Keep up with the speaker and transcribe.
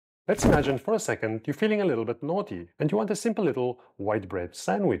Let's imagine for a second you're feeling a little bit naughty and you want a simple little white bread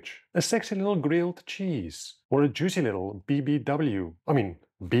sandwich, a sexy little grilled cheese, or a juicy little BLT.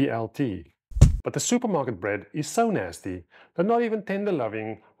 But the supermarket bread is so nasty that not even tender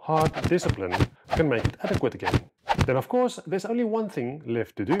loving, hard discipline can make it adequate again. Then of course there's only one thing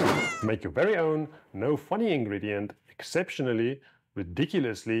left to do. Make your very own, no funny ingredient, exceptionally,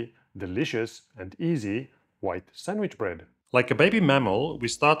 ridiculously, delicious and easy white sandwich bread. Like a baby mammal, we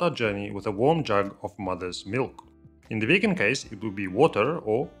start our journey with a warm jug of mother's milk. In the vegan case, it would be water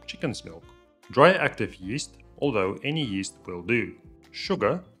or chicken's milk. Dry active yeast, although any yeast will do.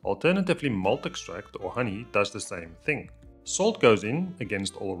 Sugar, alternatively malt extract or honey, does the same thing. Salt goes in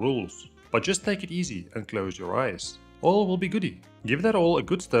against all rules, but just take it easy and close your eyes. All will be goody. Give that all a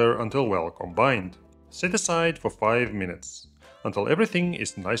good stir until well combined. Set aside for 5 minutes, until everything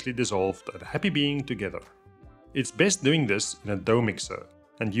is nicely dissolved and happy being together. It's best doing this in a dough mixer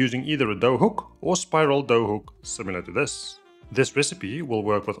and using either a dough hook or spiral dough hook similar to this. This recipe will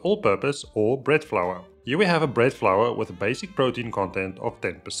work with all-purpose or bread flour. Here we have a bread flour with a basic protein content of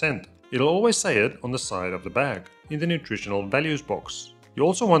 10%. It'll always say it on the side of the bag, in the nutritional values box. You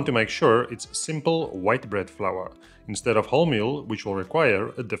also want to make sure it's simple white bread flour, instead of wholemeal, which will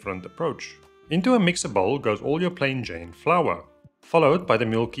require a different approach. Into a mixer bowl goes all your plain Jane flour, followed by the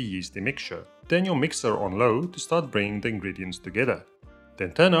milky yeasty mixture. Turn your mixer on low to start bringing the ingredients together.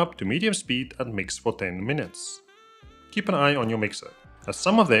 Then turn up to medium speed and mix for 10 minutes. Keep an eye on your mixer, as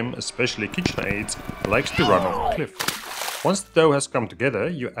some of them, especially KitchenAids, likes to run off a cliff. Once the dough has come together,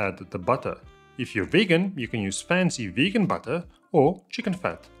 you add the butter. If you're vegan, you can use fancy vegan butter or chicken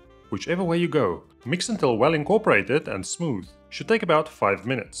fat, whichever way you go. Mix until well incorporated and smooth. Should take about 5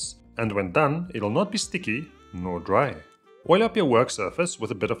 minutes, and when done, it'll not be sticky nor dry. Oil up your work surface with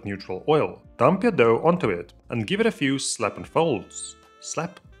a bit of neutral oil. Dump your dough onto it and give it a few slap and folds.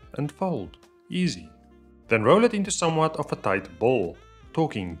 Slap and fold. Easy. Then roll it into somewhat of a tight ball,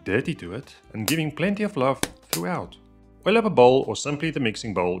 talking dirty to it and giving plenty of love throughout. Oil up a bowl or simply the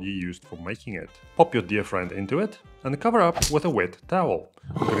mixing bowl you used for making it. Pop your dear friend into it and cover up with a wet towel,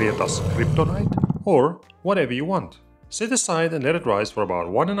 Greta's kryptonite, or whatever you want. Set aside and let it rise for about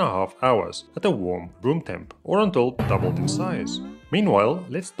 1.5 hours at a warm room temp or until doubled in size. Meanwhile,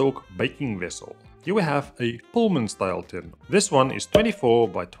 let's talk baking vessel. Here we have a Pullman style tin. This one is 24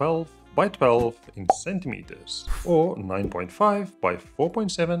 by 12 by 12 in centimeters or 9.5 by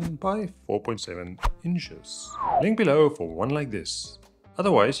 4.7 by 4.7 inches. Link below for one like this.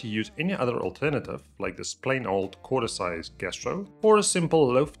 Otherwise, you use any other alternative like this plain old quarter size gastro or a simple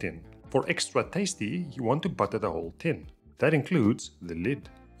loaf tin. For extra tasty, you want to butter the whole tin. That includes the lid.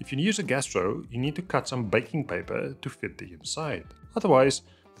 If you use a gastro, you need to cut some baking paper to fit the inside. Otherwise,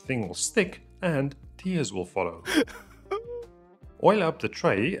 the thing will stick and tears will follow. Oil up the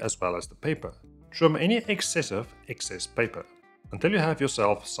tray as well as the paper. Trim any excess paper until you have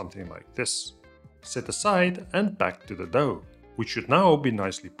yourself something like this. Set aside and back to the dough, which should now be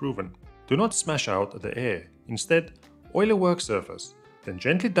nicely proven. Do not smash out the air. Instead, oil a work surface. Then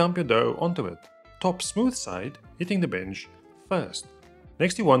gently dump your dough onto it. Top smooth side, hitting the bench first.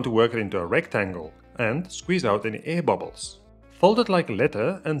 Next you want to work it into a rectangle and squeeze out any air bubbles. Fold it like a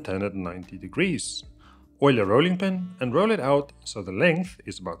letter and turn it 90 degrees. Oil a rolling pin and roll it out so the length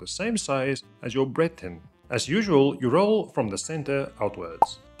is about the same size as your bread tin. As usual, you roll from the center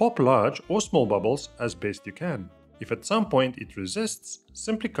outwards. Pop large or small bubbles as best you can. If at some point it resists,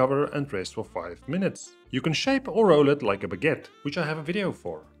 simply cover and rest for 5 minutes. You can shape or roll it like a baguette, which I have a video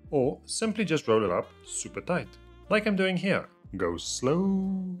for, or simply just roll it up super tight, like I'm doing here. Go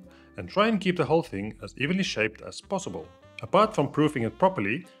slow and try and keep the whole thing as evenly shaped as possible. Apart from proofing it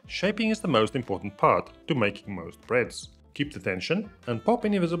properly, shaping is the most important part to making most breads. Keep the tension and pop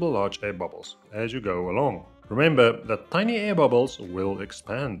any visible large air bubbles as you go along. Remember that tiny air bubbles will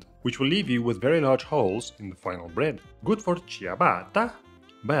expand, which will leave you with very large holes in the final bread. Good for ciabatta,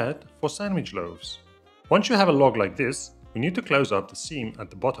 bad for sandwich loaves. Once you have a log like this, we need to close up the seam at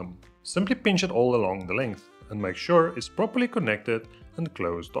the bottom. Simply pinch it all along the length and make sure it's properly connected and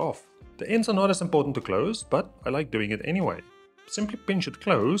closed off. The ends are not as important to close, but I like doing it anyway. Simply pinch it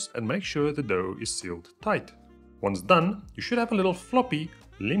close and make sure the dough is sealed tight. Once done, you should have a little floppy,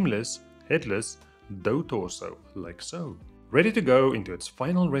 limbless, headless dough torso, like so, ready to go into its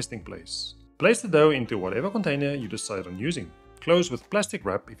final resting place. Place the dough into whatever container you decide on using. Close with plastic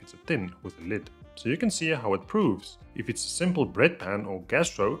wrap if it's a tin with a lid, so you can see how it proves. If it's a simple bread pan or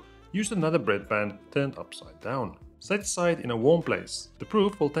gastro, use another bread pan turned upside down. Set aside in a warm place. The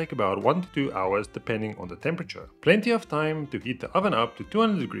proof will take about 1 to 2 hours depending on the temperature. Plenty of time to heat the oven up to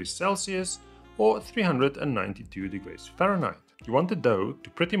 200 degrees Celsius or 392 degrees Fahrenheit. You want the dough to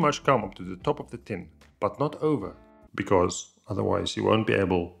pretty much come up to the top of the tin, but not over, because otherwise you won't be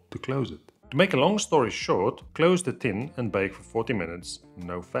able to close it. To make a long story short, close the tin and bake for 40 minutes,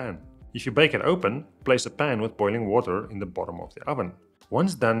 no fan. If you bake it open, place a pan with boiling water in the bottom of the oven.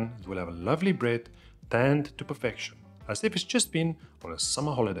 Once done, you will have a lovely bread tanned to perfection, as if it's just been on a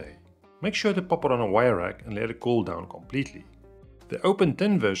summer holiday. Make sure to pop it on a wire rack and let it cool down completely. The open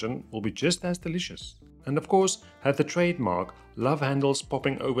tin version will be just as delicious. And of course, have the trademark love handles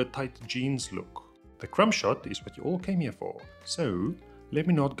popping over tight jeans look. The crumb shot is what you all came here for, so let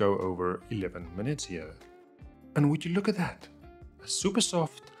me not go over 11 minutes here. And would you look at that? A super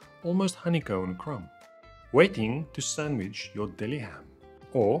soft, almost honeycomb crumb, waiting to sandwich your deli ham.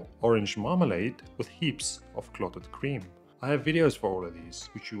 Or orange marmalade with heaps of clotted cream. I have videos for all of these,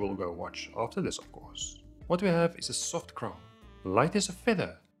 which you will go watch after this, of course. What we have is a soft crumb, light as a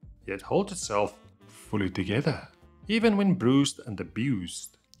feather, yet holds itself fully together, even when bruised and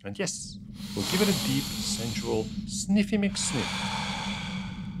abused. And yes, we'll give it a deep, sensual, sniffy McSniff.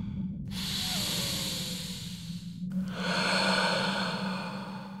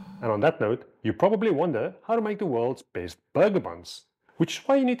 And on that note, you probably wonder how to make the world's best burger buns. Which is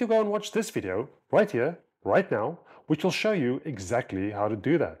why you need to go and watch this video, right here, right now, which will show you exactly how to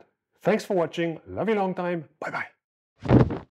do that. Thanks for watching, love you long time, bye bye.